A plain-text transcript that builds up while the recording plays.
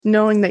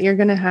knowing that you're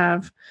going to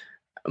have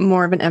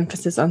more of an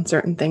emphasis on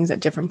certain things at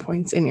different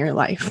points in your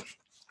life.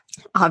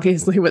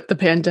 Obviously, with the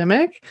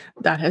pandemic,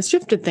 that has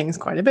shifted things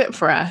quite a bit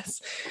for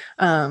us.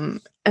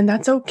 And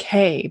that's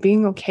okay.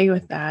 Being okay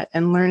with that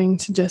and learning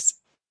to just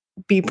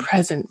be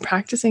present,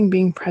 practicing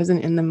being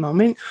present in the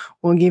moment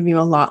will give you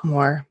a lot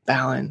more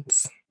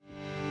balance.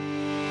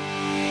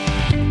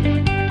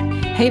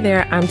 Hey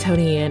there, I'm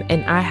Tony Ann,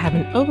 and I have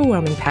an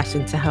overwhelming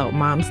passion to help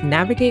moms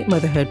navigate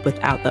motherhood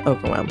without the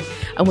overwhelm.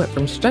 I went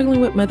from struggling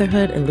with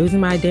motherhood and losing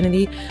my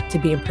identity to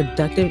being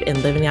productive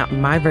and living out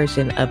my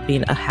version of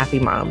being a happy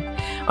mom.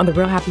 On the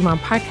Real Happy Mom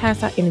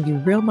podcast, I interview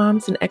real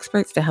moms and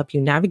experts to help you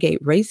navigate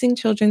raising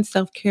children,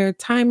 self-care,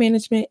 time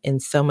management,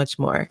 and so much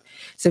more.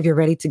 So if you're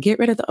ready to get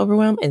rid of the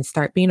overwhelm and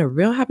start being a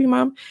real happy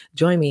mom,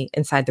 join me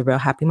inside the Real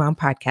Happy Mom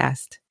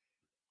podcast.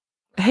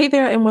 Hey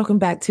there, and welcome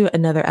back to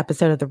another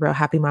episode of the Real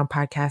Happy Mom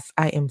podcast.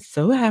 I am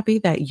so happy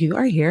that you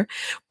are here.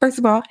 First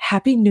of all,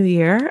 Happy New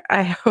Year.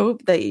 I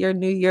hope that your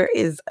new year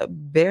is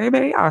very,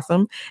 very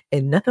awesome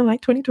and nothing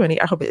like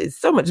 2020. I hope it is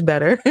so much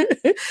better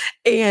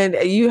and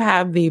you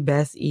have the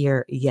best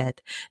year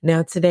yet.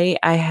 Now, today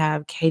I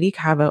have Katie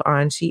Cavo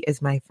on. She is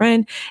my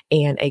friend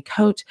and a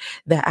coach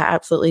that I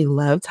absolutely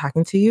love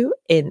talking to you.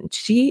 And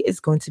she is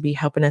going to be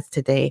helping us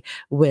today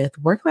with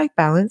work-life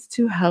balance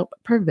to help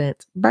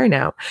prevent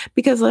burnout.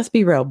 Because let's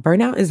be real,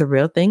 burnout is a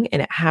real thing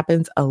and it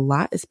happens a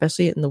lot,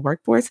 especially in the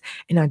workforce.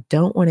 And I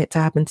don't want it to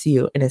happen to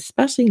you, and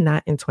especially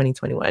not in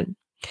 2021.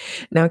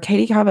 Now,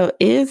 Katie Cavo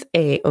is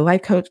a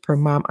life coach for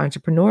mom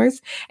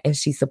entrepreneurs, and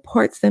she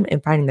supports them in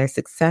finding their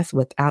success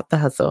without the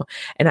hustle.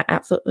 And I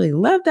absolutely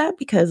love that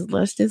because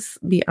let's just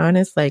be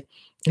honest, like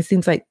it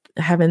seems like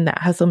having that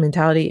hustle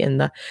mentality and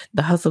the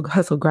hustle,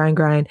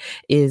 grind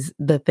is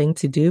the thing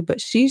to do.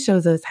 But she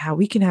shows us how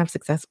we can have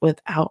success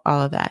without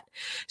all of that.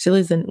 She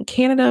lives in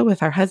Canada with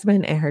her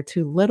husband and her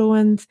two little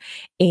ones.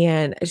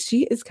 And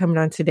she is coming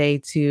on today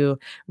to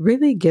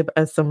really give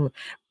us some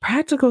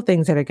practical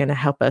things that are going to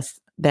help us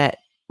that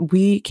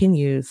we can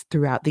use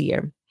throughout the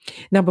year.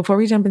 Now, before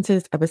we jump into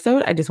this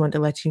episode, I just want to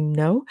let you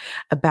know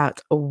about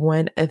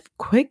a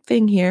quick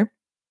thing here.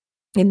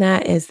 And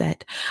that is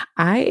that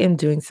I am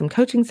doing some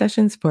coaching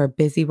sessions for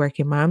busy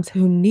working moms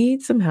who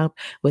need some help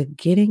with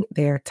getting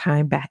their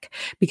time back.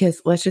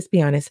 Because let's just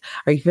be honest,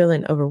 are you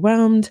feeling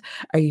overwhelmed?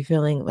 Are you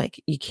feeling like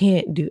you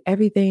can't do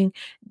everything?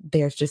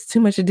 There's just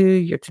too much to do.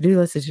 Your to-do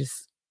list is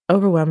just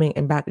overwhelming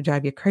and about to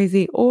drive you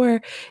crazy,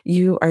 or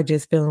you are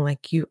just feeling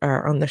like you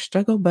are on the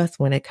struggle bus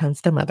when it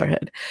comes to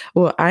motherhood.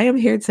 Well, I am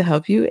here to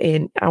help you,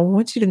 and I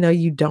want you to know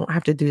you don't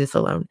have to do this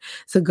alone.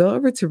 So go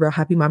over to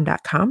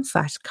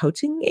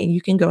realhappymom.com/coaching, and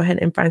you can go ahead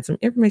and find some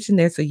information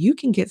there so you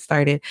can get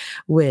started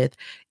with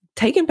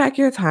taking back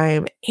your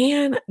time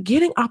and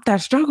getting off that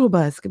struggle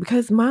bus.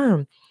 Because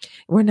mom,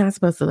 we're not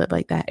supposed to live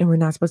like that, and we're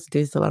not supposed to do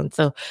this alone.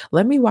 So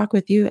let me walk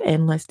with you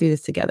and let's do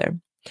this together.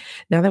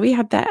 Now that we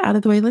have that out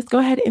of the way, let's go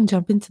ahead and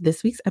jump into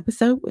this week's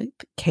episode with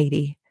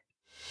Katie.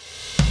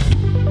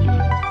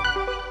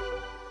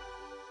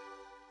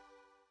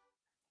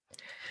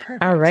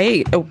 Perfect. All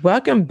right.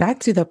 Welcome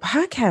back to the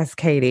podcast,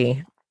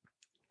 Katie.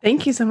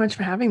 Thank you so much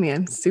for having me.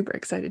 I'm super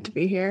excited to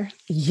be here.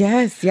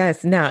 Yes.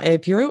 Now,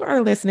 if you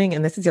are listening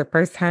and this is your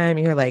first time,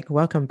 you're like,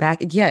 welcome back.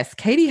 Yes,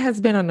 Katie has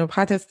been on the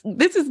podcast.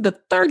 This is the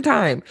third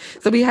time.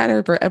 So we had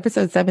her for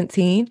episode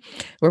 17,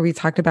 where we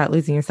talked about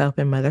losing yourself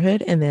in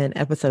motherhood. And then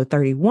episode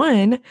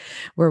 31,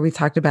 where we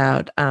talked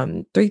about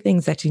 3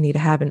 things that you need to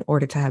have in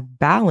order to have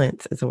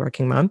balance as a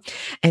working mom.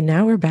 And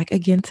now we're back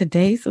again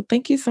today. So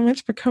thank you so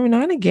much for coming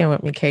on again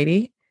with me,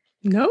 Katie.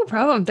 No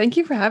problem. Thank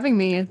you for having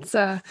me.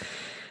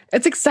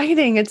 It's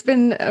exciting. It's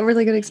been a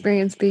really good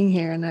experience being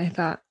here. And I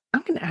thought,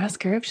 I'm going to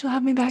ask her if she'll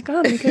have me back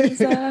on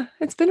because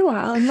it's been a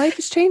while and life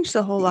has changed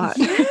a whole lot.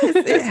 Yes,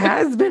 it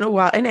has been a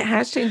while. And it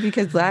has changed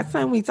because last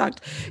time we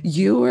talked,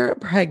 you were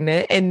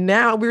pregnant and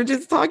now we're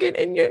just talking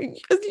and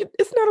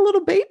it's not a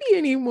little baby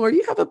anymore.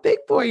 You have a big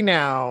boy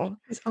now.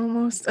 He's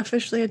almost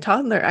officially a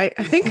toddler. I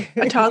think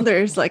a toddler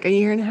is like 1.5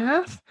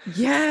 years.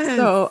 Yes.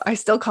 So I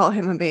still call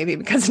him a baby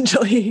because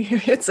until he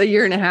hits 1.5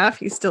 years,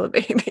 he's still a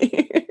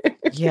baby.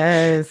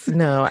 Yes.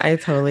 No, I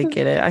totally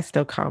get it. I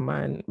still call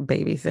mine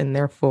babies and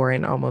they're 4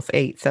 and almost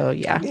 8. So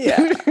yeah.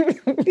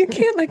 You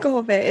can't let go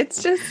of it.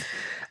 It's just,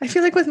 I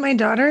feel like with my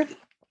daughter,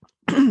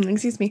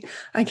 excuse me,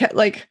 I kept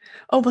like,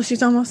 oh, well,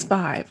 she's almost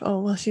 5.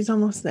 Oh, well, she's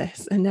almost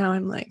this. And now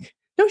I'm like,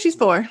 no, she's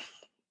 4.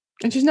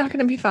 And she's not going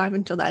to be 5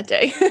 until that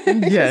day.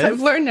 Yes. I've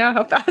learned now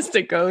how fast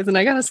it goes and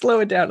I got to slow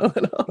it down a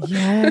little.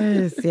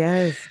 Yes,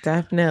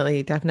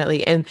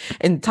 definitely.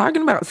 And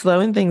talking about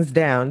slowing things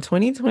down,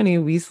 2020,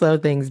 we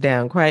slowed things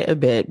down quite a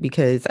bit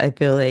because I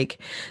feel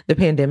like the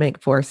pandemic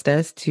forced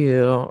us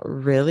to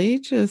really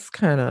just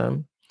kind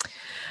of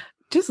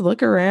just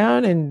look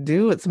around and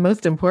do what's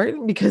most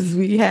important because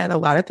we had a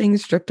lot of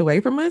things stripped away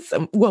from us.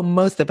 Well,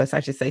 most of us,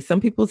 I should say.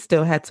 Some people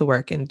still had to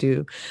work and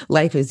do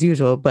life as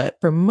usual, but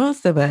for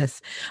most of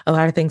us, a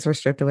lot of things were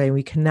stripped away and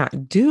we could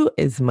not do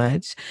as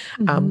much.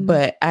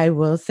 But I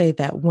will say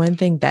that one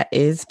thing that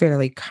is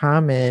fairly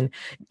common,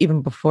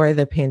 even before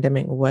the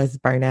pandemic, was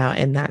burnout.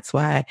 And that's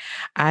why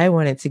I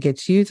wanted to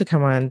get you to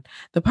come on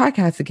the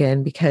podcast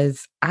again,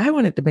 because I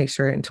wanted to make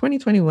sure in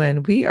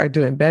 2021 we are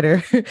doing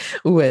better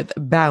with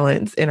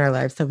balance in our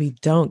lives so we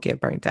don't get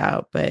burnt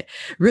out. But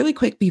really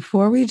quick,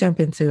 before we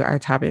jump into our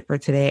topic for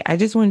today, I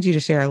just wanted you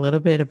to share a little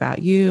bit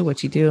about you,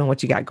 what you do, and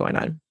what you got going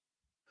on.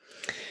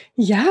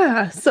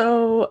 Yeah.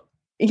 So,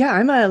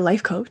 I'm a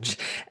life coach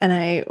and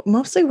I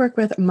mostly work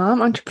with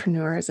mom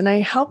entrepreneurs and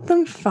I help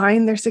them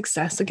find their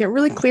success. So, get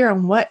really clear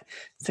on what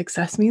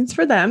success means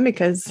for them,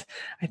 because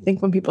I think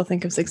when people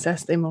think of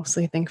success, they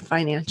mostly think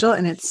financial,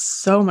 and it's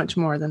so much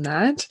more than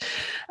that.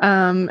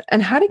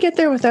 And how to get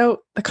there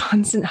without the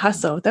constant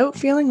hustle, without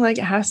feeling like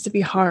it has to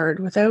be hard,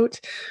 without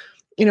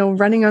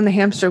running on the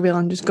hamster wheel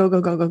and just go,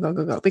 go, go, go, go,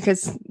 go, go,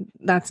 because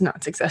that's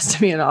not success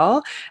to me at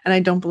all. And I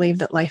don't believe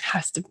that life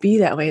has to be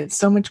that way. It's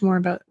so much more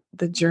about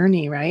the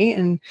journey, right?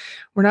 And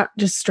we're not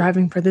just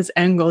striving for this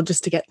end goal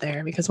just to get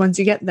there, because once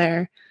you get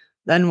there,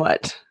 then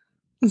what?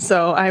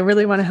 So I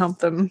really want to help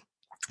them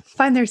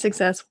find their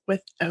success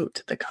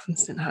without the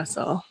constant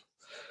hustle.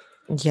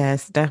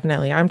 Yes,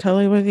 definitely. I'm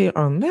totally with you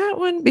on that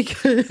one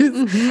because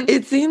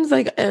it seems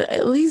like,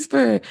 at least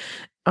for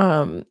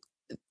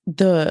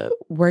the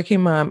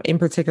working mom in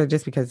particular,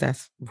 just because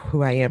that's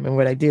who I am and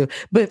what I do,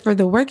 but for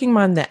the working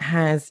mom that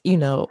has,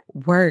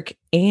 work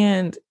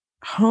and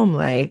home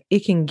life,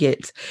 it can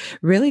get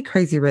really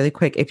crazy really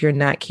quick if you're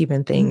not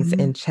keeping things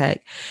in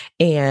check.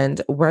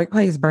 And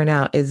workplace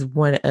burnout is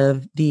one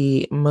of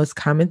the most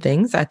common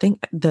things. I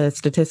think the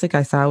statistic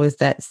I saw was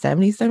that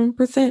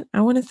 77%,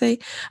 I want to say,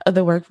 of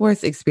the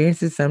workforce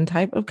experiences some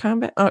type of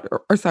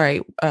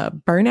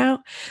burnout.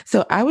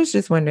 So I was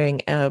just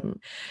wondering,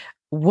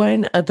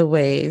 one of the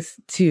ways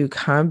to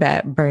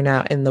combat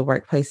burnout in the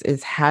workplace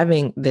is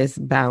having this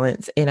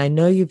balance. And I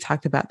know you've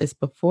talked about this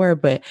before,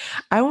 but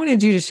I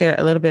wanted you to share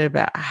a little bit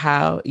about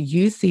how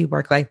you see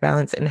work-life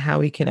balance and how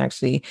we can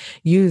actually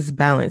use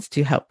balance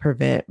to help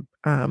prevent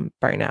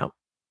burnout.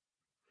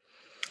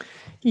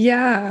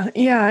 Yeah.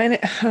 And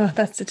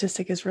that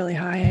statistic is really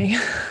high.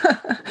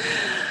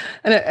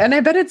 And I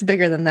bet it's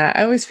bigger than that.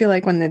 I always feel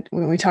like when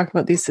we talk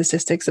about these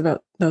statistics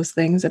about those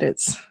things, that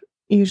it's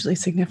usually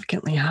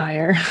significantly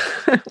higher,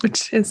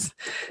 which is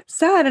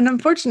sad and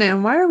unfortunate.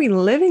 And why are we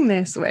living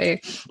this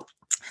way?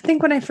 I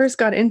think when I first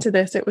got into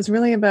this, it was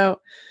really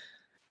about,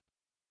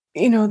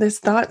 this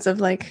thoughts of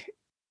like,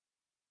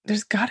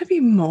 there's got to be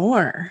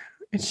more.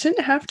 It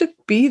shouldn't have to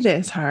be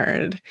this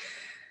hard.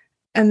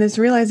 And this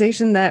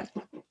realization that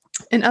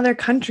in other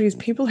countries,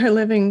 people are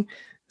living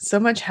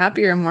so much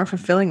happier and more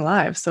fulfilling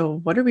lives.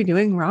 So what are we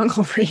doing wrong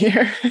over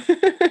here?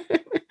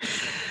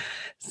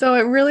 So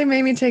it really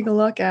made me take a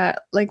look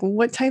at like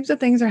what types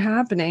of things are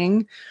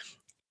happening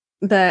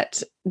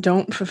that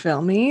don't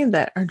fulfill me,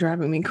 that are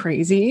driving me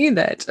crazy,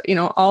 that,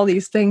 all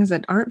these things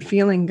that aren't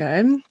feeling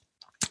good.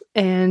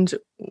 And,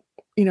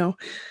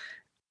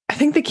 I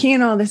think the key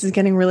in all this is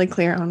getting really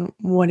clear on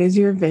what is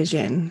your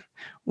vision?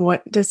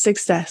 What does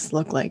success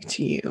look like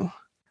to you?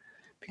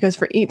 Because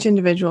for each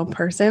individual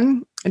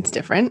person, it's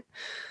different.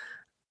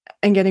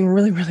 And getting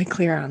really, really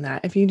clear on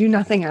that. If you do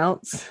nothing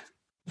else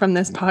from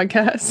this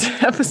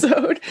podcast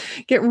episode,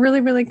 get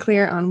really, really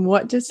clear on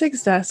what does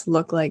success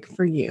look like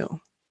for you.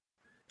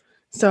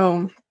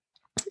 So,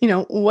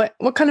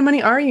 what kind of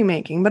money are you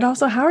making, but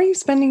also how are you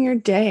spending your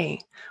day?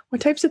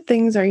 What types of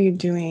things are you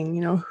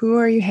doing? Who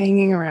are you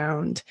hanging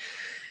around?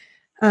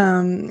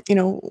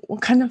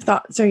 What kind of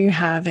thoughts are you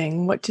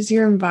having? What does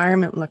your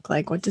environment look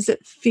like? What does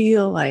it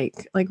feel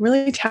like? Like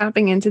really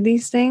tapping into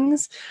these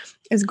things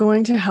is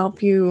going to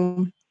help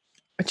you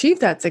achieve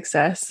that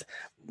success.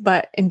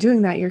 But in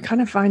doing that, you're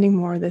kind of finding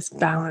more of this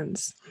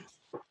balance.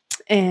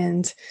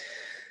 And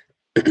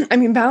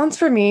balance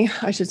for me,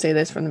 I should say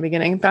this from the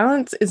beginning,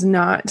 balance is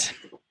not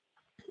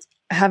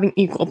having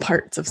equal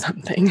parts of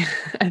something.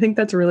 I think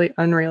that's really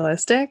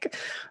unrealistic.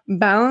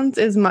 Balance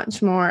is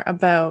much more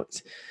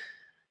about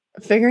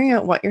figuring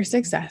out what your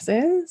success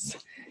is.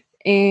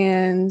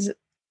 And,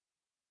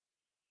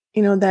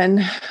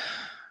 then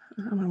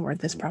I'm going to word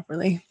this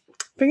properly.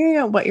 Figuring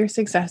out what your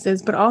success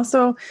is, but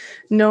also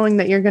knowing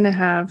that you're going to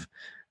have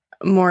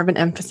more of an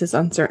emphasis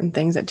on certain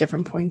things at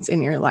different points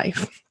in your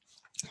life.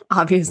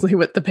 Obviously,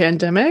 with the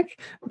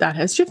pandemic, that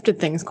has shifted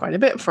things quite a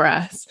bit for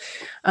us.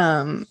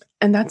 And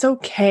that's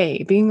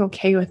okay. Being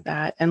okay with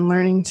that and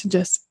learning to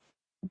just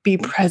be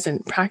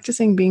present,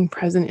 practicing being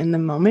present in the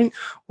moment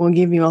will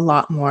give you a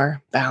lot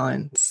more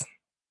balance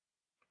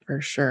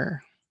for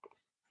sure.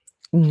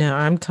 No,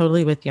 I'm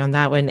totally with you on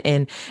that one.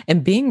 And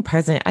being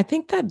present, I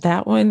think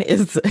that one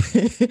is,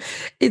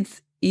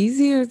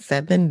 easier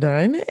said than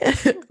done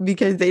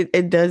because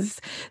it does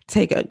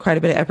take quite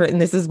a bit of effort.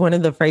 And this is one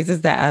of the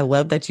phrases that I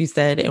love that you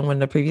said in one of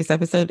the previous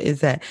episodes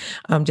is that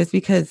just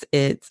because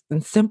it's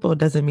simple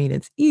doesn't mean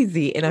it's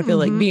easy. And I feel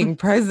like being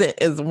present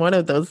is one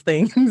of those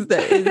things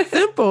that is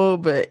simple,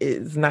 but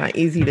it's not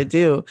easy to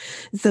do.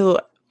 So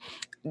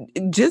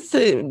just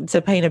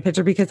to paint a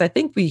picture, because I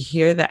think we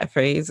hear that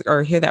phrase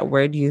or hear that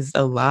word used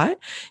a lot,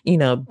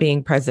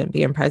 being present,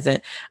 being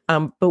present.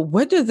 But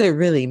what does it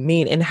really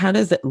mean and how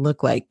does it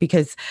look like?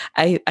 Because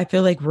I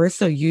feel like we're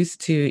so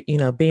used to,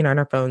 being on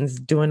our phones,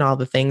 doing all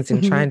the things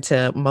and trying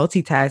to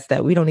multitask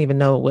that we don't even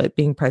know what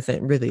being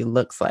present really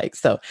looks like.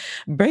 So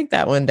break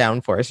that one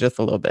down for us just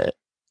a little bit.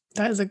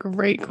 That is a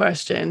great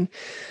question.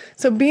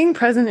 So being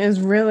present is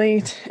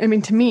really,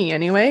 to me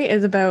anyway,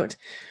 is about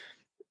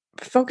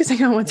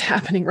focusing on what's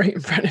happening right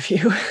in front of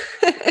you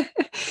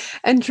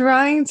and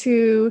trying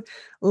to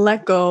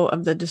let go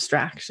of the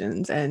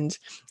distractions and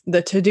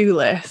the to-do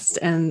list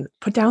and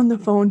put down the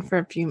phone for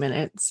a few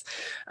minutes.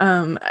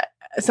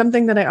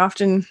 Something that I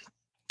often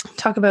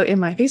talk about in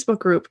my Facebook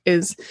group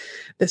is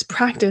this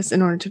practice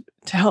in order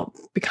to help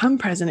become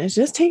present is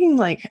just taking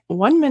like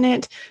 1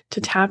 minute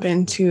to tap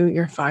into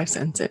your five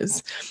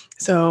senses.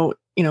 So,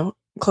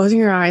 closing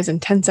your eyes in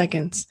 10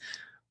 seconds.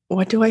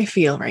 What do I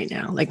feel right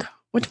now? Like,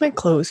 what do my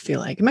clothes feel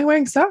like? Am I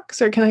wearing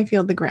socks or can I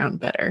feel the ground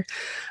better?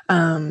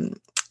 Am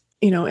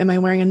I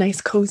wearing a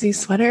nice cozy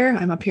sweater?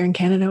 I'm up here in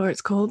Canada where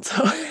it's cold.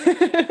 So,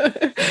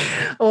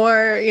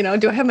 or,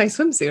 do I have my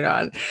swimsuit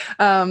on?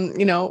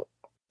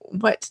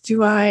 What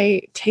do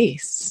I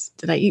taste?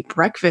 Did I eat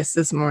breakfast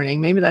this morning?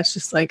 Maybe that's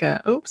just like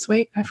oops,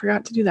 wait, I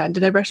forgot to do that.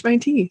 Did I brush my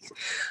teeth?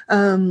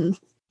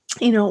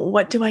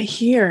 What do I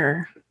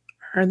hear?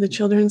 Are the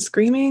children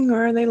screaming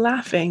or are they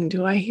laughing?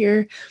 Do I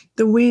hear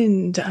the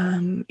wind?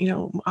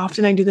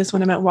 Often I do this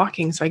when I'm out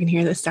walking so I can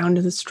hear the sound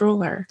of the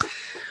stroller.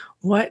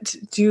 What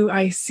do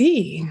I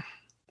see?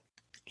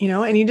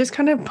 And you just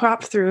kind of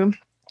pop through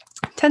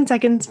 10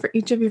 seconds for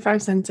each of your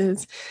five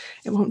senses.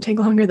 It won't take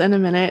longer than a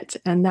minute.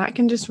 And that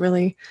can just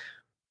really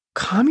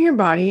calm your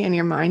body and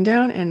your mind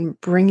down and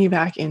bring you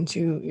back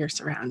into your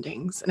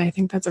surroundings. And I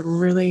think that's a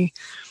really,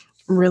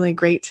 really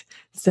great,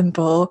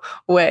 simple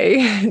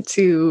way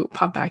to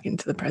pop back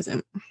into the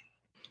present.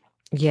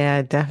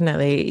 Yeah,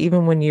 definitely.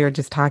 Even when you were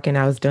just talking,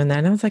 I was doing that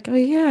and I was like, oh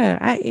yeah,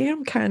 I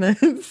am kind of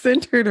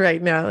centered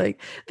right now.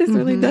 Like this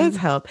really does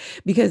help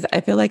because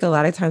I feel like a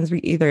lot of times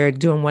we either are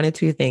doing one of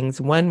two things.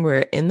 One,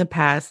 we're in the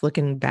past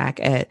looking back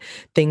at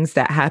things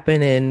that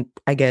happened and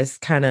I guess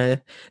kind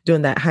of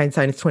doing that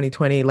hindsight is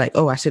 2020, like,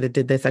 oh, I should have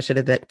did this. I should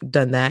have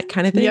done that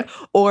kind of thing. Yep.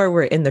 Or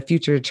we're in the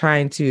future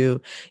trying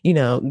to,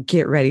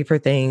 get ready for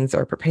things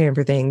or preparing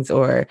for things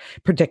or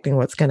predicting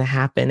what's going to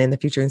happen in the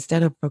future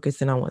instead of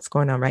focusing on what's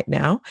going on right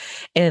now.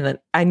 And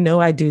I know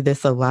I do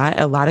this a lot.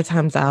 A lot of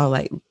times I'll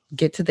like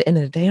get to the end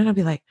of the day and I'll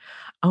be like,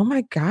 oh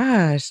my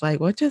gosh, like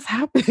what just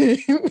happened?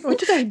 What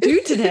did I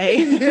do today?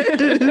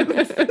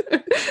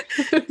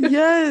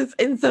 Yes.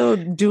 And so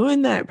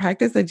doing that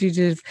practice that you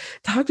just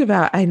talked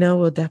about, I know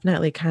will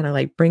definitely kind of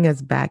like bring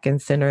us back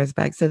and center us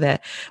back so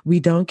that we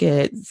don't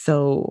get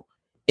so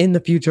in the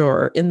future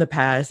or in the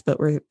past, but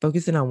we're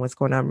focusing on what's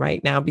going on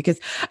right now. Because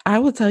I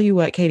will tell you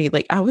what, Katie,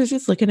 like I was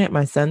just looking at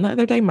my son the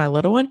other day, my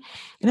little one,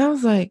 and I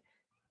was like,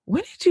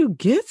 when did you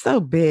get so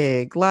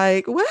big?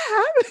 Like, what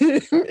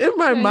happened? In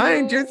my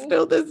mind, you're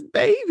still this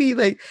baby.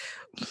 Like,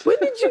 when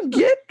did you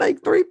get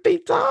like 3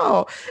 feet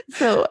tall?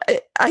 So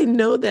I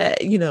know that,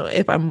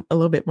 if I'm a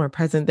little bit more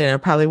present, then I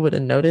probably would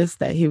have noticed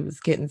that he was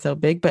getting so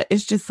big. But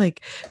it's just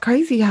like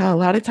crazy how a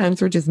lot of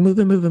times we're just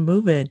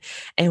moving.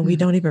 And we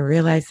don't even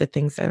realize the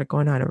things that are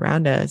going on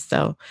around us.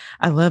 So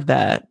I love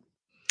that.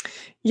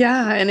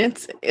 Yeah. And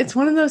it's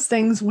one of those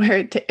things where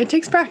it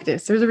takes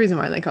practice. There's a reason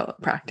why they call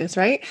it practice,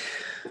 right?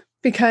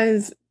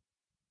 Because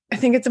I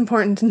think it's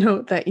important to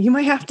note that you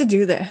might have to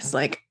do this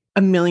like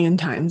 1,000,000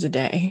 times a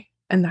day,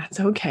 and that's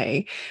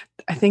okay.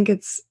 I think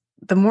it's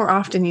the more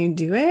often you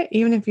do it,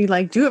 even if you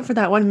like do it for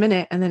that 1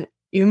 minute and then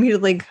you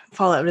immediately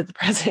fall out of the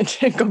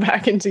present and go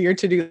back into your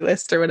to-do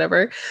list or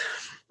whatever.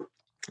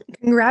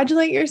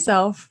 Congratulate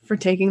yourself for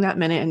taking that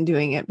minute and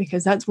doing it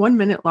because that's 1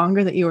 minute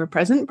longer that you were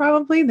present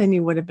probably than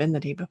you would have been the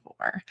day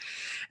before.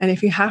 And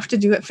if you have to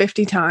do it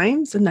 50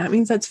 times, then that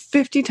means that's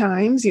 50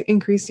 times you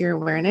increase your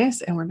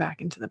awareness and we're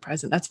back into the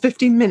present. That's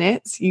 50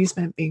 minutes you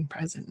spent being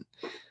present.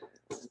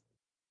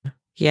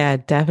 Yeah,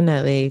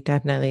 definitely.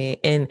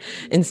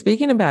 And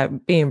speaking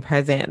about being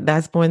present,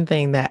 that's one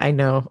thing that I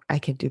know I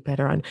could do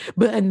better on.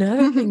 But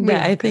another thing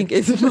that I think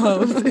is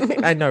moms,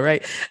 I know,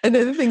 right?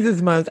 Another thing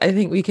is moms, I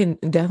think we can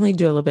definitely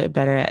do a little bit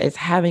better at is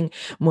having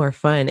more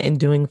fun and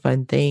doing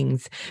fun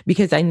things.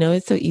 Because I know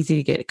it's so easy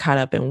to get caught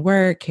up in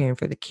work, caring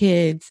for the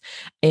kids,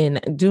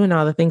 and doing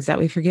all the things that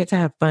we forget to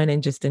have fun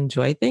and just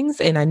enjoy things.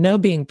 And I know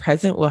being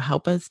present will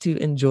help us to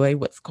enjoy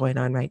what's going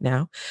on right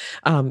now.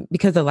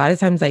 Because a lot of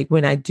times, like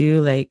when I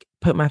do like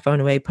put my phone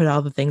away, put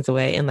all the things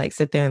away, and like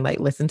sit there and like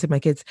listen to my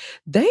kids,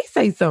 they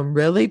say some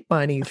really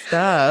funny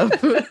stuff.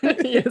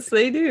 Yes,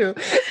 they do.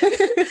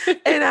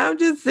 And I'm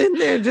just sitting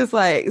there just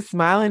like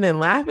smiling and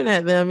laughing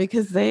at them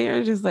because they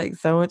are just like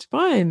so much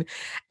fun.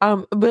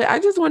 But I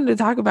just wanted to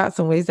talk about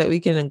some ways that we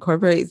can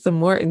incorporate some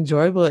more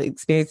enjoyable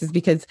experiences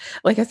because,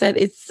 like I said,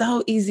 it's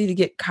so easy to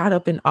get caught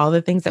up in all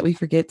the things that we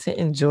forget to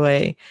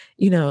enjoy,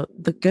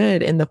 the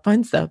good and the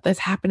fun stuff that's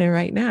happening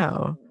right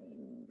now.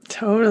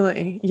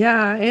 Totally.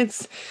 Yeah.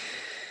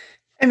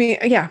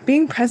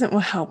 Being present will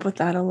help with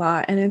that a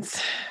lot. And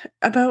it's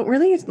about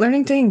really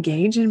learning to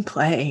engage and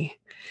play.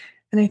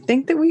 And I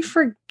think that we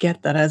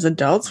forget that as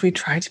adults, we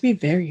try to be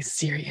very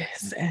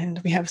serious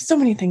and we have so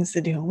many things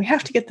to do and we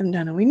have to get them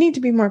done and we need to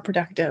be more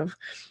productive.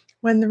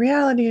 When the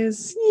reality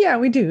is, yeah,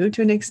 we do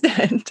to an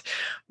extent.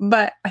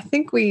 But I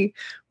think we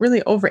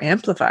really over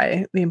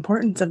amplify the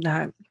importance of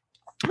that.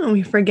 And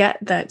we forget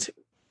that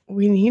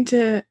we need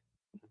to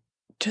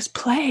just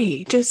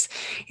play,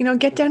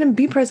 get down and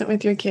be present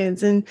with your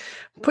kids and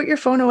put your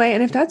phone away.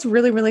 And if that's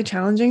really, really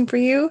challenging for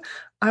you,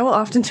 I will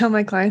often tell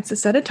my clients to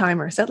set a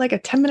timer, set like a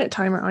 10-minute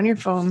timer on your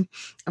phone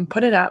and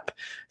put it up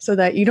so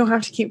that you don't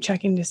have to keep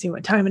checking to see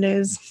what time it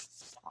is.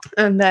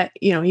 And that,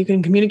 you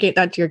can communicate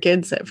that to your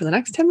kids that for the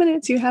next 10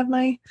 minutes, you have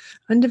my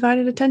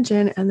undivided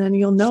attention. And then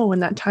you'll know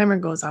when that timer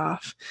goes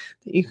off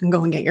that you can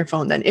go and get your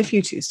phone then if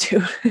you choose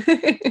to.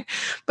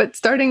 But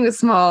starting with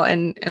small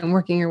and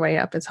working your way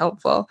up is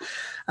helpful.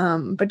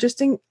 But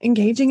just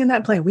engaging in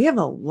that play. We have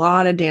a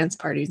lot of dance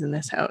parties in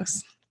this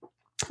house.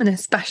 And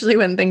especially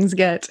when things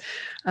get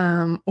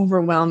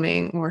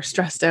overwhelming or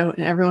stressed out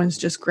and everyone's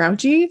just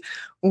grouchy,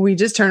 we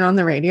just turn on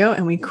the radio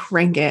and we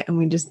crank it and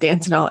we just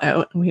dance it all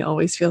out. And we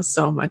always feel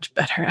so much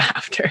better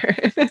after.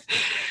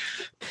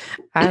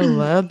 I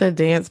love the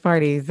dance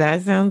parties.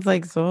 That sounds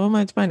like so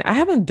much fun. I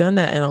haven't done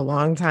that in a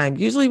long time.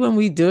 Usually when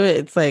we do it,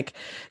 it's like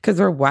because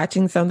we're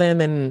watching something and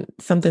then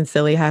something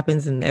silly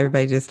happens and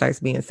everybody just starts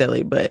being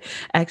silly. But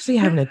actually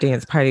having a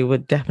dance party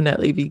would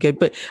definitely be good.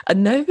 But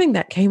another thing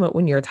that came up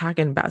when you were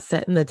talking about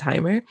setting the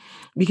timer,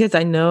 because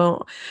I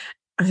know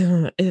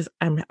I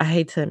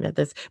hate to admit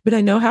this, but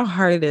I know how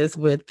hard it is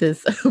with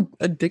this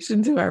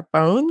addiction to our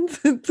phones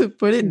to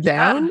put it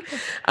down.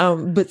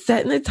 But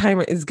setting the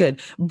timer is good.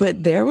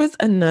 But there was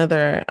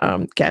another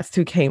guest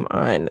who came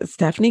on,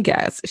 Stephanie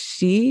Gass.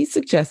 She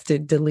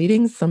suggested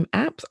deleting some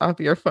apps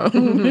off your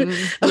phone.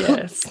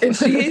 Yes. And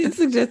she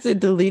suggested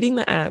deleting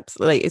the apps,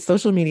 like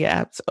social media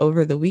apps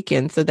over the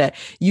weekend so that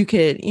you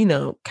could,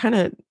 kind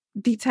of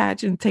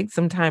detach and take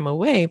some time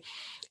away.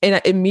 And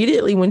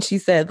immediately when she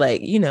said, like,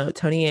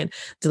 Tony Ann,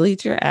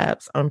 delete your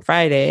apps on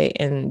Friday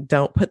and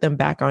don't put them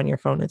back on your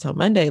phone until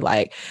Monday,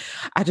 like,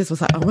 I just was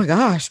like, oh my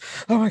gosh.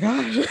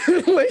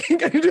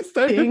 Like, I just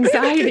started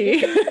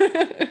anxiety.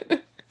 I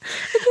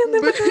can't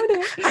live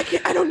without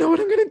it. I don't know what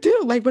I'm going to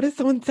do. Like, what if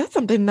someone says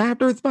something and I have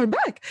to respond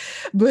back?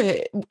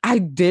 But I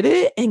did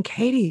it. And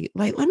Katie,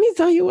 like, let me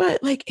tell you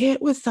what, like,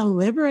 it was so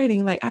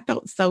liberating. Like, I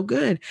felt so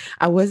good.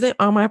 I wasn't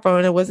on my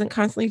phone. I wasn't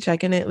constantly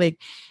checking it. Like,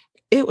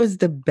 it was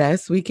the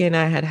best weekend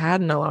I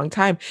had in a long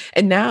time.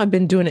 And now I've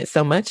been doing it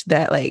so much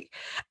that like,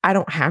 I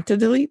don't have to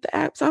delete the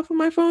apps off of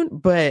my phone,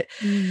 but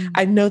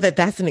I know that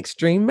that's an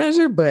extreme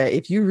measure. But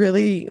if you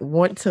really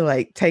want to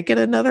like take it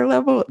another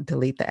level,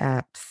 delete the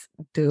apps,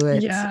 do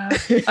it. Yeah.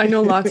 I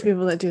know lots of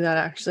people that do that.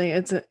 Actually,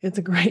 it's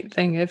a great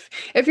thing. If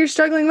you're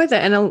struggling with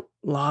it, and a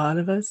lot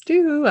of us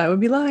do, I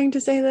would be lying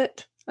to say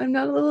that I'm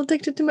not a little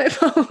addicted to my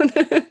phone.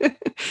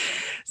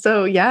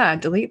 So yeah,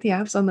 delete the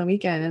apps on the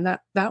weekend and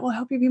that will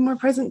help you be more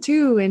present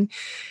too. And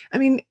I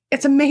mean,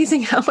 it's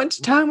amazing how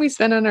much time we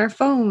spend on our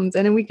phones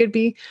and we could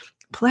be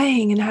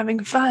playing and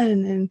having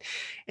fun and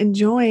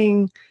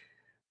enjoying,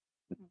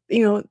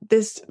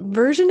 this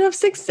version of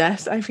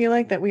success I feel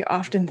like that we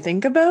often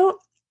think about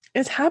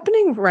is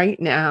happening right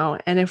now.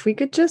 And if we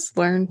could just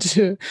learn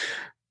to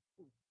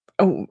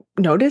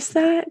notice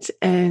that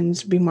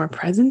and be more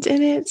present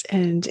in it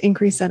and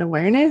increase that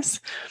awareness,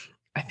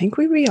 I think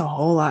we'd be a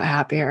whole lot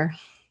happier.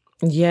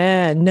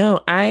 Yeah,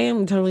 no, I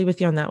am totally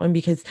with you on that one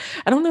because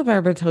I don't know if I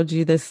ever told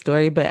you this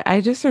story, but I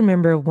just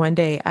remember one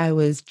day I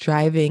was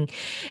driving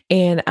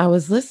and I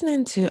was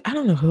listening to, I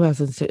don't know who I was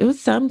listening to. It was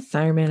some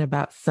sermon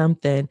about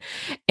something.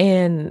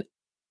 And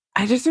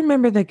I just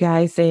remember the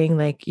guy saying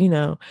like,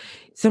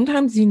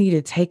 sometimes you need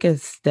to take a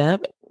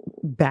step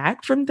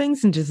back from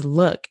things and just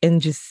look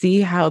and just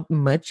see how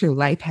much your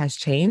life has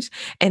changed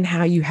and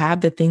how you have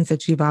the things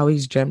that you've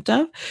always dreamt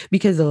of.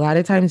 Because a lot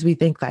of times we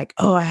think like,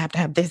 oh, I have to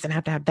have this and I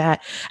have to have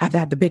that. I have to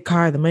have the big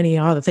car, the money,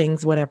 all the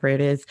things, whatever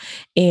it is.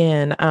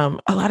 And a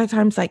lot of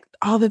times, like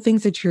all the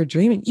things that you're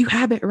dreaming, you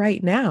have it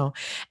right now.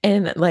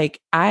 And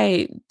like,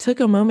 I took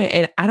a moment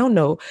and I don't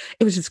know,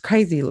 it was just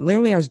crazy.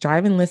 Literally, I was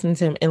driving, listening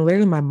to him and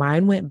literally my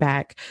mind went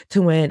back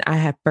to when I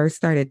had first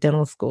started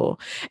dental school.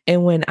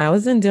 And when I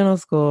was in dental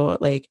school,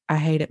 like I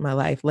hated my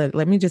life.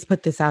 Let me just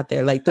put this out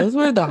there. Like those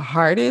were the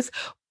hardest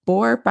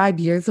 4 or 5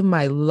 years of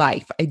my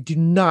life. I do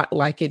not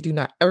like it. Do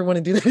not ever want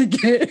to do that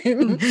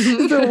again.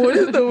 So one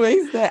of the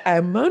ways that I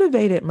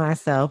motivated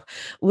myself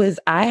was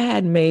I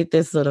had made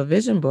this little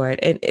vision board,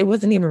 and it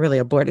wasn't even really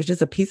a board. It's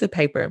just a piece of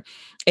paper.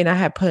 And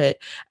I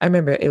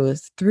remember it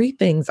was 3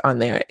 things on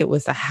there. It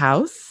was a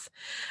house,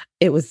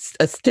 it was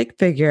a stick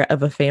figure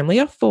of a family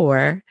of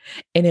 4,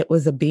 and it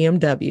was a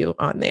BMW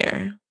on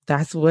there.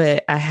 That's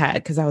what I had,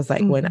 because I was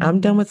like, when I'm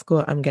done with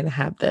school, I'm going to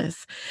have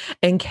this.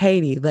 And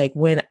Katie, like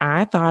when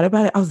I thought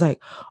about it, I was like,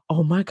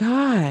 oh my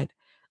God,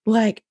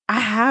 like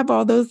I have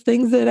all those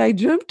things that I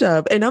dreamt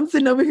of. And I'm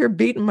sitting over here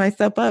beating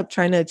myself up,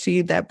 trying to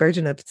achieve that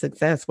version of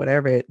success,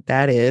 whatever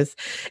that is.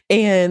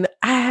 And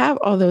I have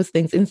all those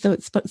things. And so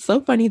it's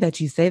so funny that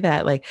you say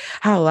that, like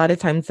how a lot of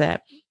times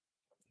that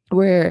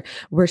we're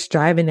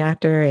striving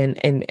after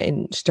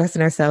and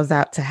stressing ourselves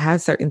out to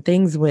have certain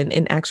things, when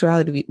in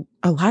actuality,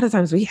 a lot of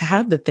times we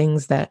have the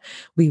things that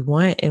we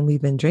want and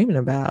we've been dreaming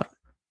about.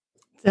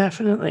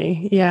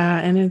 Definitely. Yeah.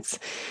 And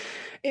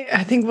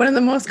I think one of the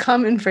most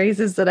common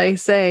phrases that I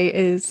say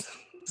is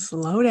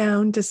slow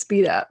down to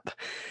speed up.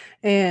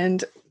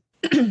 And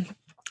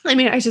I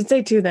mean, I should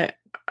say too that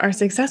our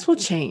success will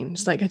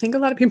change. Like, I think a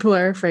lot of people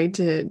are afraid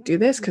to do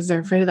this because they're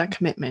afraid of that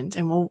commitment.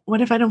 And well,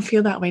 what if I don't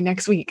feel that way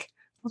next week?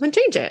 Well, then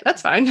change it.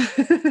 That's fine.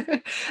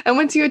 And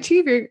once you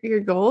achieve your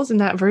goals and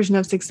that version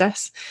of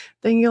success,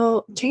 then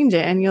you'll change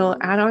it and you'll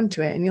add on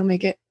to it and you'll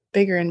make it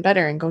bigger and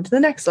better and go to the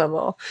next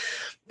level.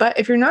 But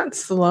if you're not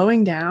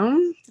slowing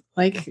down,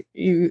 like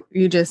you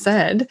just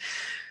said,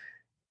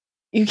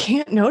 you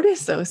can't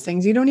notice those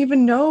things. You don't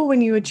even know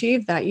when you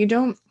achieve that. You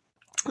don't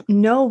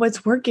know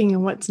what's working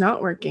and what's not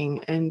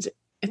working. And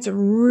it's a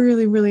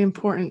really, really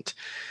important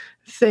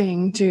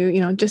thing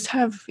to, just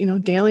have,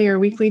 daily or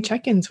weekly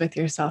check-ins with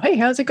yourself. Hey,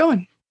 how's it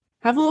going?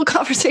 Have a little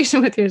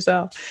conversation with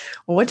yourself.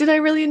 What did I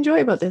really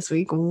enjoy about this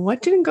week?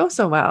 What didn't go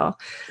so well?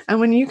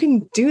 And when you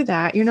can do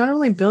that, you're not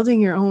only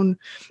building your own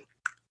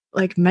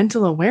like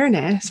mental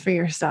awareness for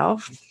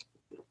yourself,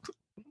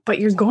 but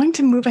you're going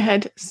to move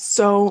ahead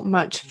so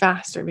much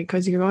faster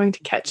because you're going to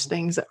catch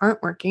things that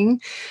aren't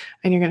working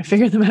and you're going to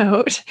figure them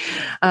out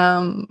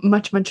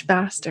much, much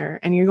faster.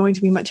 And you're going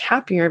to be much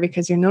happier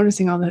because you're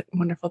noticing all the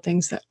wonderful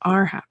things that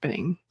are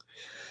happening.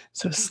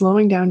 So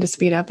slowing down to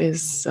speed up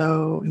is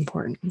so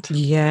important.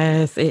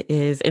 Yes, it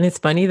is. And it's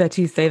funny that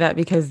you say that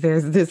because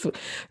there's this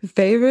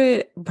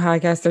favorite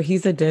podcaster,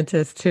 he's a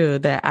dentist too,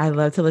 that I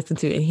love to listen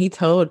to. And he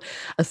told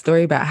a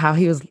story about how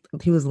he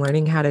was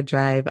learning how to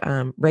drive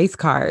race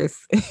cars.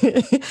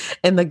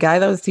 And the guy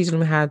that was teaching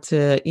him how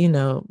to,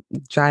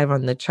 drive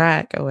on the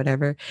track or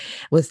whatever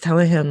was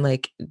telling him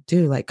like,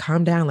 dude, like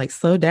calm down, like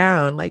slow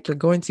down, like you're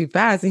going too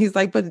fast. And he's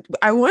like, but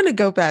I want to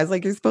go fast.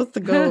 Like you're supposed to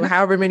go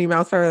however many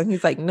miles per hour. And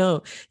he's like,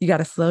 no, you got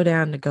to slow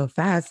down to go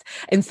fast.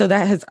 And so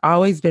that has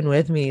always been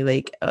with me.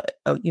 Like,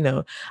 a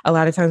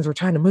lot of times we're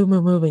trying to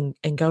move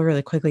and go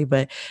really quickly.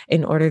 But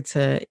in order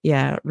to,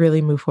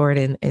 really move forward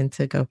and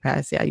to go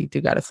fast, you do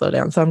got to slow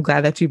down. So I'm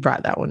glad that you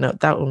brought that one up.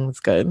 That one was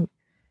good.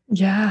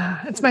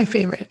 Yeah, it's my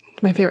favorite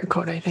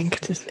quote, I think.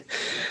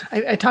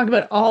 I talk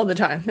about it all the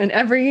time. And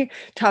every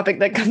topic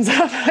that comes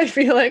up, I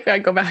feel like I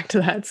go back to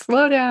that.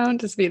 Slow down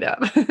to speed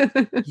up.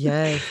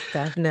 Yes,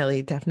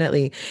 definitely.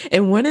 Definitely.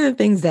 And one of the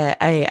things that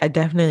I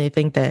definitely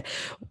think that,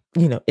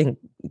 in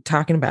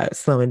talking about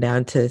slowing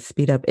down to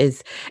speed up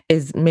is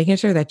making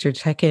sure that you're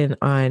checking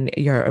on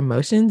your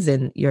emotions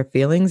and your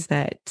feelings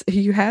that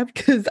you have.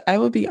 Because I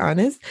will be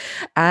honest,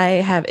 I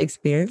have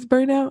experienced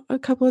burnout a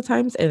couple of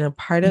times. And a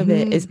part of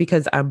it is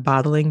because I'm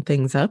bottling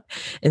things up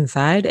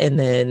inside, and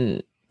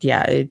then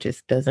it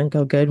just doesn't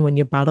go good when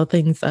you bottle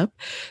things up.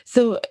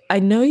 So I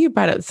know you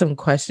brought up some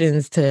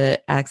questions to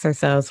ask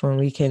ourselves when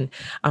we can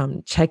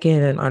check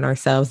in on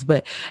ourselves.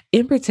 But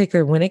in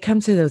particular, when it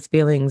comes to those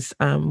feelings,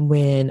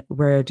 when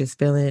we're just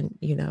feeling,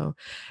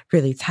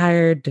 really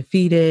tired,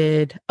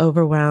 defeated,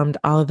 overwhelmed,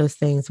 all of those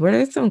things, what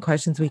are some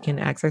questions we can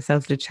ask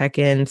ourselves to check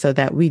in so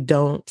that we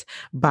don't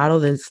bottle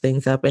those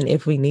things up? And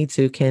if we need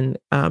to, can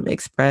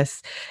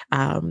express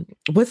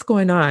what's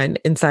going on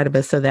inside of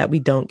us so that we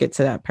don't get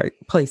to that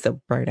place of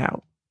burnout.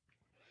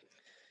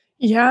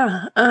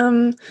 Yeah.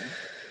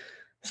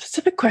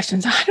 Specific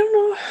questions. I don't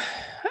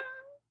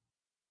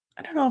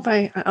know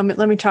if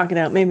let me talk it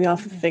out. Maybe I'll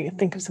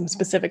think of some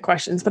specific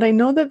questions, but I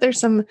know that there's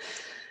some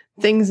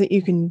things that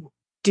you can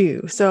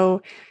do.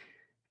 So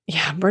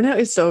burnout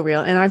is so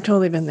real. And I've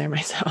totally been there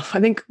myself.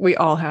 I think we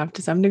all have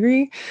to some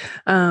degree,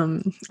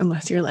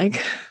 unless you're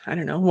like, I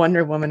don't know,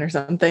 Wonder Woman or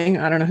something.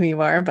 I don't know who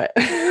you are, but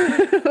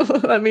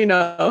let me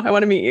know. I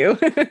want to meet you.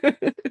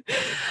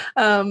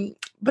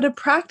 But a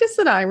practice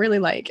that I really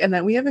like and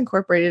that we have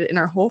incorporated in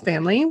our whole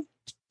family,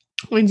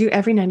 we do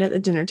every night at the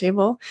dinner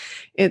table.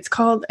 It's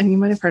called, and you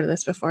might have heard of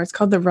this before, it's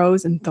called the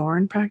Rose and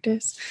Thorn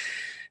practice.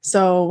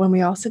 So when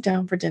we all sit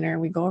down for dinner,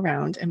 we go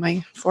around, and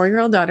my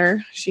 4-year-old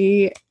daughter,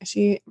 she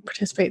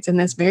participates in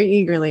this very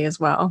eagerly as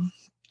well.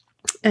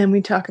 And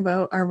we talk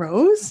about our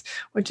rose,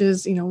 which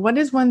is, what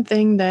is one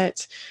thing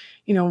that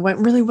went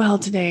really well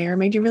today or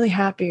made you really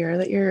happy or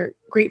that you're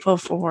grateful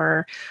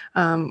for.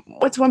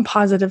 What's one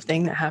positive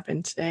thing that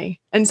happened today?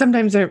 And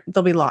sometimes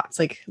there'll be lots.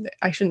 Like,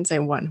 I shouldn't say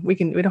one. We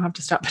don't have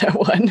to stop at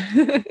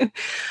one.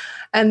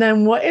 And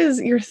then what is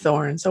your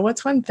thorn? So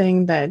what's one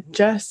thing that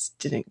just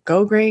didn't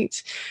go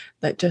great,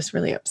 that just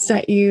really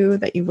upset you,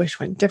 that you wish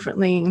went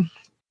differently?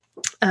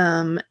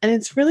 And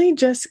it's really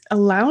just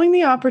allowing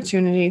the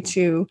opportunity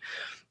to,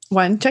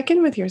 one, check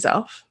in with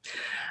yourself,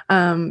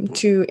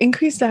 to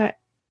increase that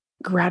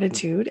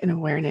gratitude and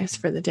awareness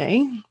for the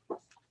day.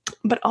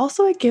 But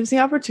also it gives the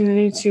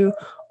opportunity to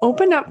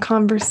open up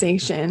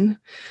conversation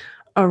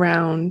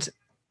around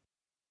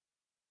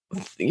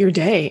your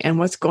day and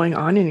what's going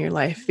on in your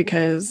life.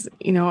 Because,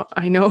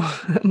 I know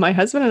my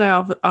husband and I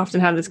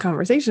often have this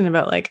conversation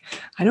about like,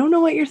 I don't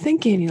know what you're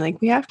thinking. Like,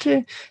 we have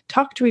to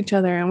talk to each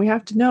other and we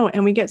have to know.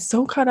 And we get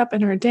so caught up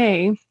in our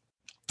day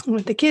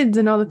with the kids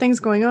and all the things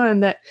going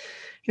on that,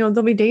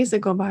 there'll be days that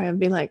go by and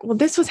be like, well,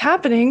 this was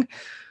happening,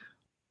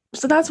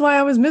 so that's why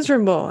I was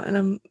miserable.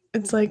 And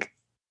it's like,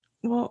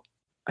 well,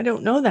 I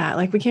don't know that.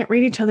 Like, we can't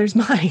read each other's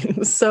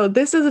minds. So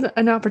this is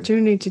an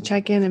opportunity to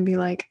check in and be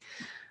like,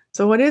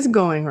 so what is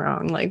going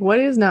wrong? Like, what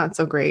is not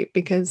so great?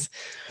 Because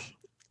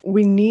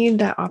we need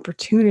that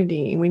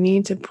opportunity. We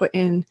need to put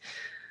in,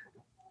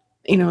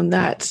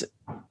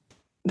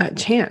 that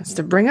chance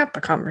to bring up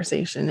a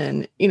conversation.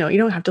 And, you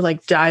don't have to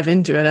like dive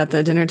into it at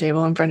the dinner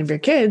table in front of your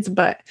kids,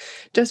 but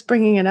just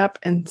bringing it up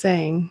and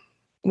saying,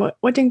 what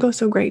didn't go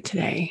so great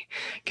today,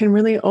 can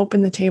really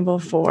open the table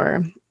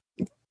for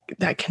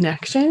that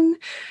connection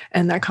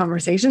and that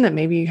conversation that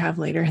maybe you have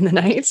later in the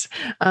night.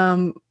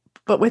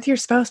 But with your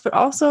spouse, but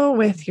also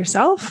with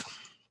yourself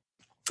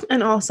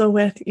and also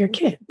with your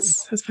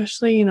kids,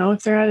 especially,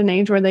 if they're at an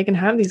age where they can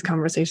have these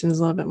conversations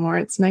a little bit more.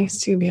 It's nice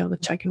to be able to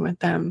check in with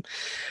them.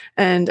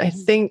 And I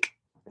think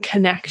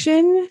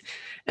connection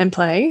and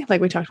play,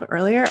 like we talked about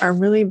earlier, are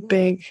really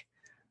big,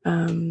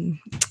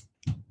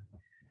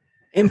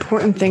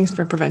 important things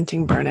for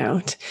preventing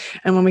burnout.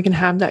 And when we can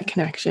have that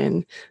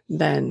connection,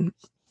 then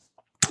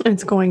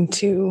it's going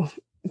to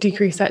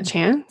decrease that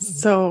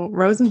chance. So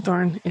rose and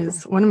thorn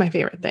is one of my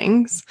favorite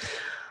things,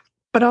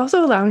 but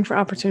also allowing for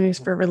opportunities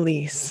for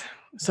release.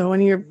 So when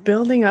you're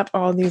building up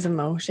all these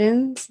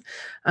emotions,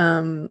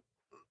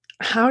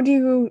 how do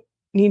you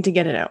need to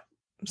get it out?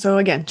 So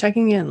again,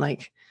 checking in,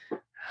 like,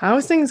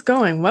 how's things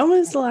going? When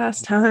was the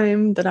last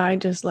time that I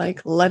just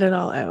like let it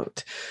all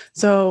out?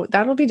 So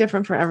that'll be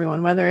different for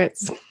everyone, whether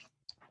it's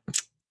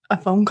a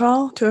phone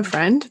call to a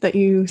friend that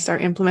you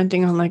start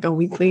implementing on like a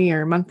weekly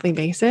or monthly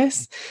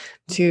basis,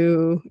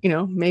 to,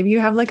 maybe you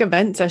have like a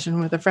vent session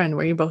with a friend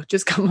where you both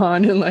just come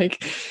on and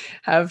like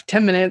have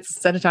 10 minutes,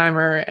 set a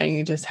timer, and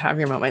you just have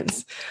your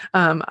moments.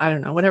 I don't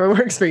know, whatever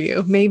works for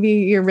you. Maybe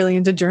you're really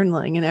into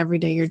journaling and every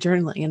day you're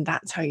journaling and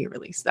that's how you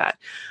release that.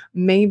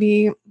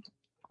 Maybe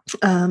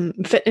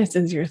fitness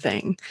is your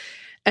thing.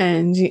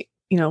 And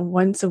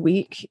once a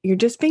week,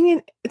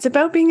 it's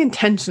about being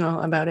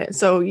intentional about it.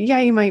 So yeah,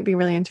 you might be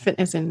really into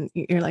fitness and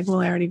you're like,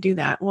 well, I already do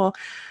that. Well,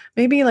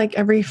 maybe like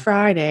every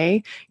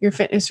Friday, your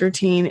fitness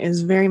routine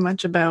is very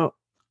much about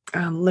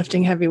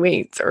lifting heavy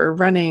weights or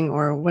running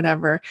or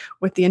whatever,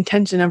 with the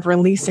intention of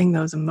releasing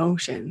those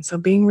emotions. So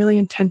being really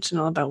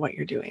intentional about what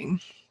you're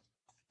doing,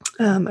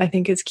 I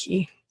think is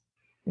key.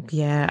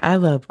 Yeah, I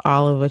love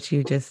all of what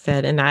you just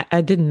said. And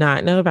I did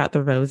not know about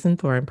the rose and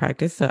thorn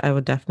practice. So I will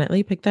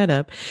definitely pick that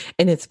up.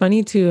 And it's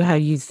funny too, how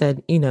you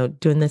said,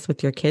 doing this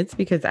with your kids,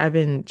 because I've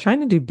been trying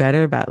to do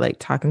better about like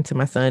talking to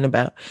my son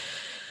about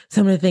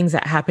some of the things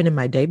that happen in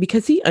my day,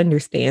 because he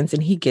understands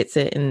and he gets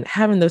it, and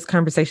having those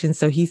conversations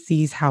so he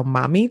sees how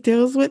mommy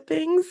deals with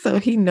things. So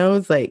he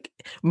knows like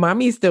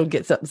mommy still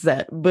gets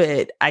upset,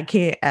 but I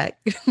can't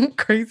act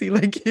crazy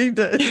like he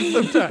does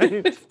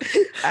sometimes.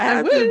 I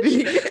have to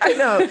be, I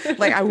know,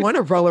 like I want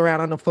to roll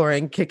around on the floor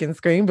and kick and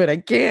scream, but I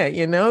can't,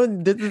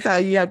 this is how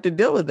you have to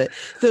deal with it.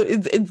 So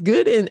it's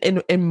good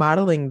in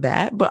modeling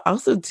that, but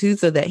also too,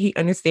 so that he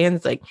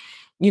understands like,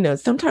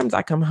 sometimes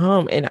I come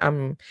home and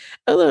I'm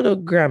a little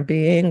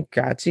grumpy and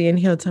grouchy, and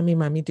he'll tell me,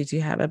 Mommy, did you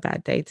have a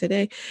bad day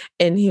today?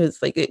 And he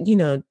was like,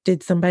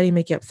 did somebody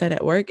make you upset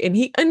at work? And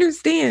he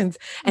understands.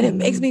 And it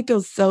makes me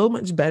feel so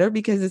much better,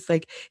 because it's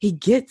like, he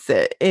gets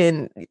it.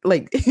 And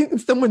like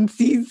someone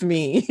sees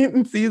me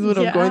and sees what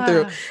I'm going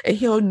through, and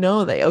he'll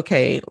know that,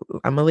 okay,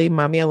 I'm gonna leave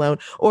mommy alone.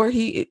 Or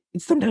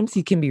sometimes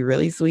he can be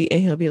really sweet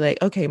and he'll be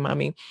like, okay,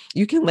 mommy,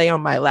 you can lay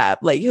on my lap.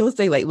 Like he'll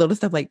say like little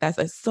stuff like that.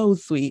 That's so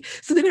sweet.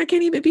 So then I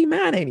can't even be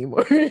mad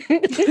anymore. And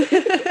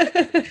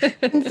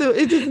so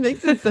it just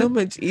makes it so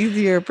much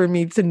easier for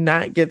me to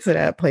not get to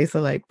that place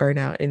of like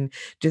burnout and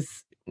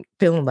just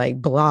feeling like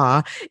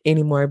blah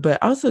anymore.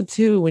 But also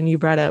too, when you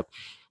brought up,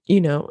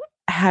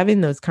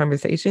 having those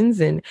conversations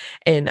and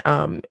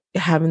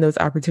having those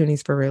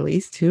opportunities for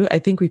release too, I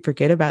think we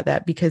forget about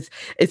that, because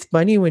it's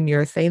funny when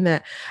you're saying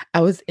that.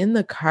 I was in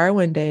the car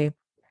one day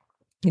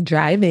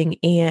driving,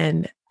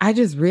 and I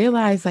just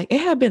realized like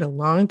it had been a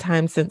long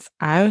time since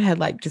I had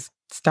like just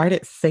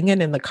started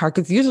singing in the car,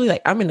 because usually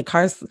like I'm in the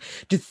car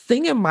just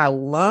singing my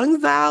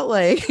lungs out.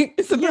 Like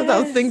sometimes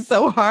I'll sing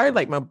so hard,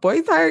 like my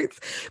voice hurts,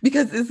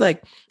 because it's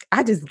like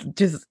I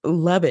just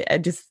love it. I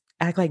just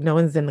act like no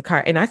one's in the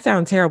car. And I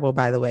sound terrible,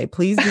 by the way.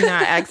 Please do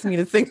not ask me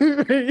to sing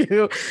for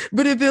you,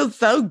 but it feels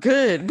so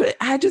good. But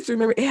I just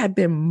remember it had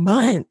been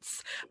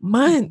months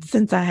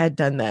since I had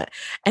done that.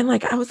 And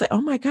like, I was like,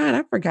 oh my God,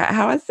 I forgot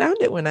how I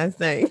sounded when I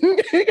sang,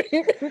 because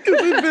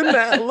it's been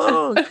that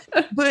long.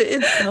 But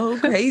it's so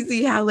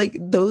crazy how like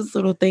those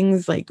little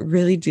things like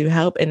really do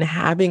help, and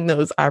having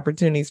those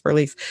opportunities for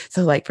release.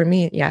 So like for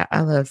me, yeah,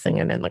 I love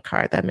singing in the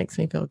car. That makes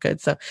me feel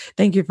good. So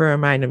thank you for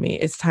reminding me.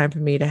 It's time for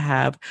me to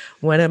have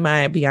one of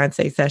my Beyonce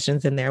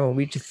sessions in there when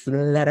we just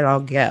let it all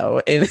go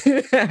and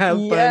have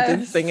fun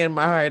just singing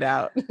my heart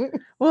out.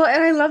 Well,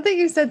 and I love that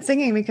you said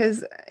singing,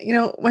 because, you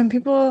know, when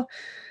people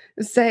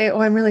say, oh,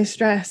 I'm really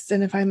stressed,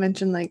 and if I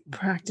mention like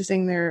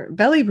practicing their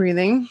belly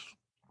breathing,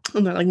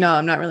 and they're like, no,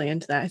 I'm not really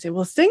into that. I say,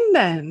 well, sing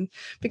then,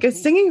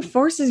 because singing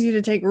forces you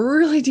to take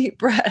really deep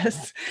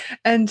breaths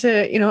and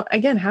to, you know,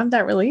 again, have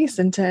that release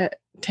and to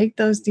take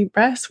those deep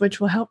breaths, which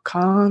will help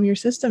calm your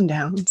system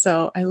down.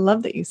 So I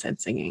love that you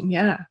said singing.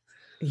 Yeah.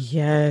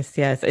 Yes,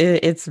 yes.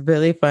 It's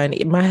really fun.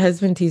 My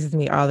husband teases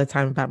me all the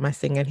time about my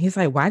singing. He's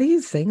like, why do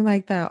you sing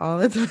like that all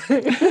the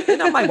time?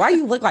 And I'm like, why do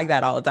you look like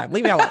that all the time?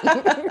 Leave me alone.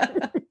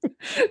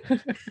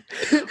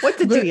 What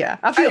to do? Yeah,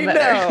 I feel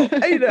better.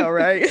 I know,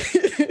 right?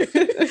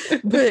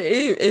 But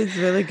it's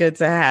really good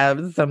to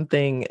have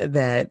something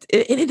that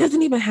it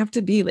doesn't even have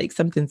to be like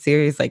something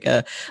serious, like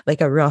a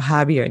real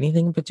hobby or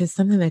anything, but just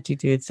something that you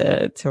do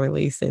to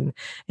release, and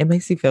it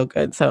makes you feel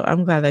good. So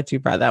I'm glad that you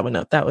brought that one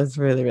up. That was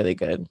really, really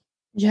good.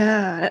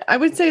 Yeah, I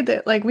would say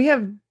that like we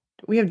have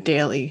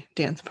daily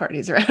dance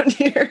parties around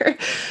here.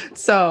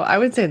 So I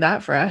would say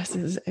that for us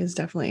is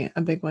definitely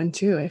a big one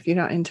too. If you're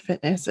not into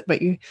fitness,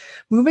 but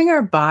moving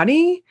our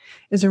body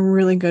is a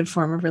really good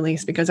form of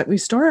release, because we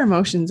store our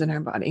emotions in our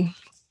body.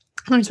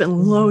 There's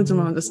been loads and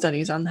loads of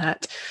studies on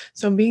that.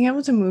 So being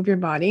able to move your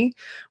body,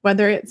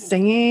 whether it's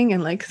singing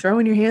and like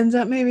throwing your hands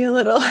up maybe a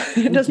little,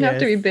 it doesn't have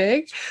to be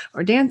big,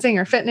 or dancing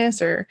or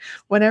fitness or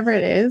whatever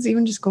it is,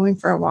 even just going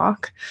for a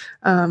walk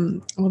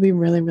will be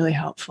really, really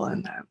helpful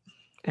in that.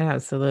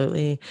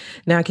 Absolutely.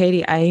 Now,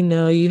 Katie, I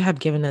know you have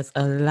given us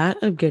a lot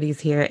of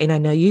goodies here, and I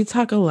know you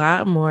talk a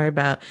lot more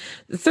about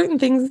certain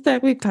things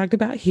that we've talked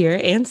about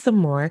here and some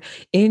more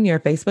in your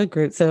Facebook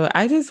group. So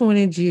I just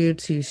wanted you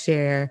to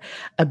share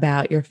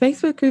about your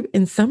Facebook group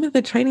and some of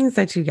the trainings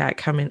that you got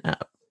coming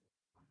up.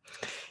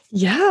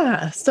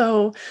 Yeah.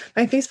 So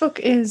my Facebook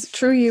is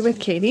True You with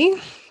Katie.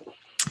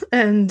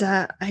 And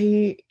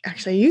I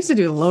used to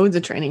do loads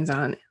of trainings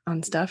on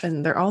stuff,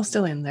 and they're all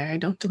still in there. I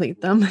don't delete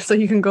them. So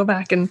you can go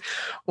back and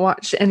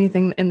watch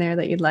anything in there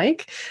that you'd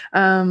like. But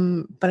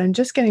I'm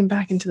just getting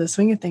back into the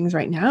swing of things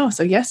right now.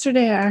 So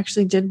yesterday I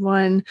actually did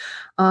one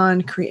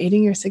on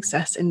creating your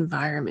success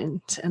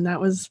environment. And that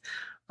was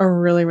a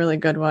really, really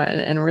good one,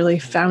 and really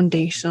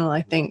foundational,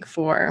 I think,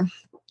 for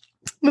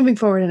moving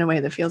forward in a way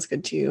that feels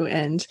good to you.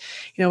 And,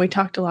 you know, we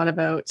talked a lot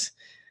about,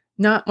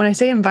 not when I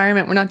say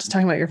environment, we're not just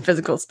talking about your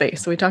physical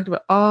space. So we talked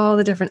about all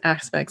the different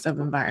aspects of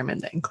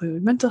environment that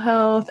include mental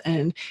health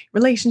and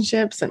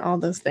relationships and all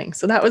those things.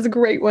 So that was a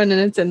great one,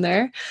 and it's in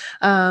there.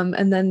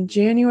 And then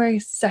January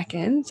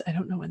 2nd, I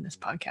don't know when this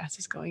podcast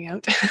is going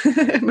out,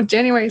 but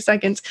January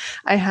 2nd,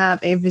 I have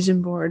a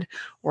vision board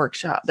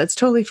workshop that's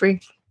totally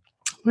free.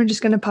 We're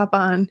just going to pop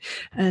on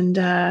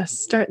and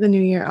start the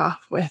new year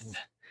off with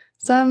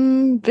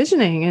some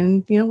visioning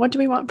and, you know, what do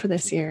we want for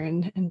this year,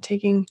 and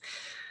taking,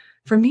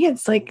 for me,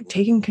 it's like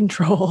taking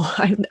control.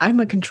 I'm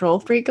a control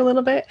freak a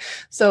little bit.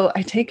 So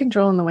I take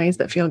control in the ways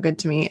that feel good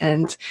to me.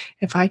 And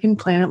if I can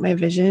plan out my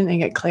vision and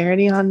get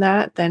clarity on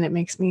that, then it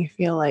makes me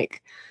feel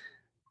like,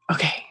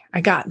 okay, I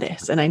got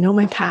this, and I know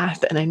my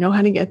path, and I know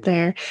how to get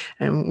there,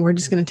 and we're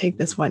just going to take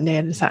this one day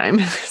at a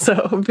time.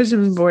 So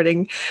vision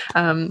boarding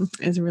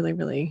is really,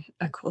 really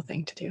a cool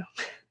thing to do.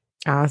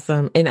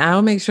 Awesome. And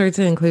I'll make sure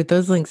to include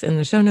those links in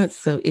the show notes.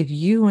 So if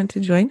you want to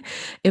join,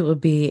 it will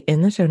be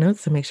in the show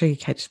notes. So make sure you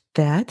catch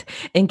that.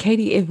 And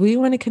Katie, if we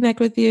want to connect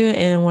with you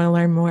and want to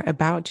learn more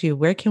about you,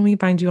 where can we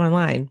find you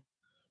online?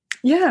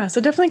 Yeah,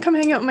 so definitely come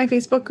hang out in my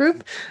Facebook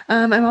group.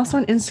 I'm also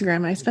on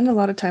Instagram. I spend a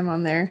lot of time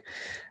on there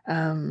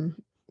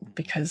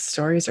because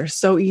stories are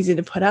so easy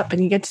to put up,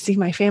 and you get to see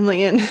my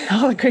family and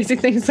all the crazy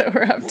things that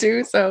we're up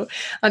to. So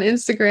on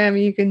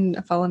Instagram, you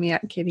can follow me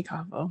at Katie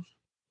Cavo.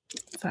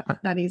 It's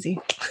that easy.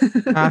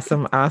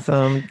 Awesome.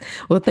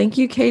 Well, thank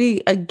you,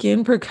 Katie,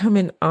 again for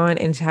coming on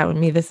and chat with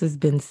me. This has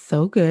been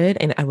so good,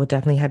 and I will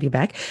definitely have you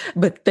back.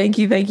 But thank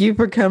you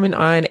for coming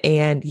on.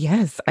 And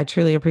yes, I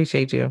truly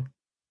appreciate you.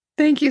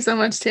 Thank you so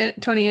much,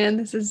 Tony Ann.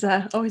 This is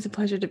always a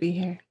pleasure to be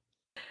here.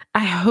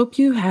 I hope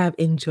you have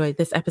enjoyed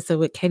this episode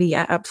with Katie.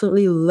 I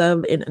absolutely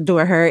love and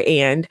adore her,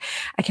 and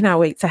I cannot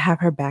wait to have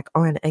her back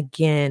on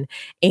again.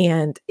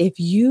 And if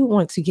you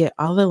want to get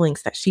all the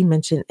links that she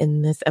mentioned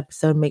in this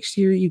episode, make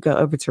sure you go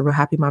over to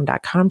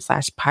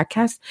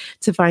realhappymom.com/podcast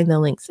to find the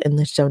links in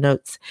the show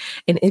notes.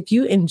 And if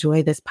you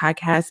enjoy this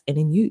podcast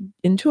and you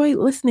enjoy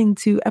listening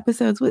to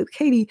episodes with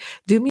Katie,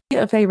 do me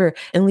a favor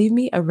and leave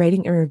me a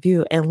rating and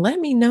review and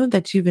let me know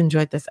that you've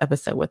enjoyed this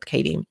episode with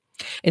Katie.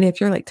 And if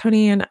you're like,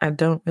 Tony Ann, I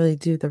don't really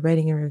do the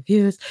rating and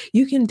reviews,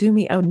 you can do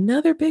me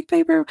another big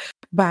favor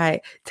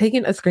by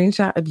taking a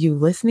screenshot of you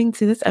listening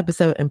to this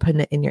episode and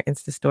putting it in your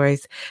Insta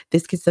stories.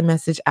 This gets the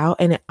message out,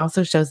 and it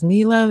also shows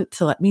me love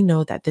to let me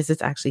know that this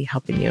is actually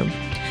helping you.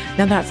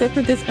 Now that's it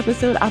for this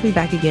episode. I'll be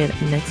back again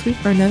next week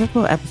for another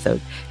cool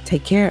episode.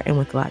 Take care and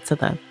with lots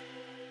of love.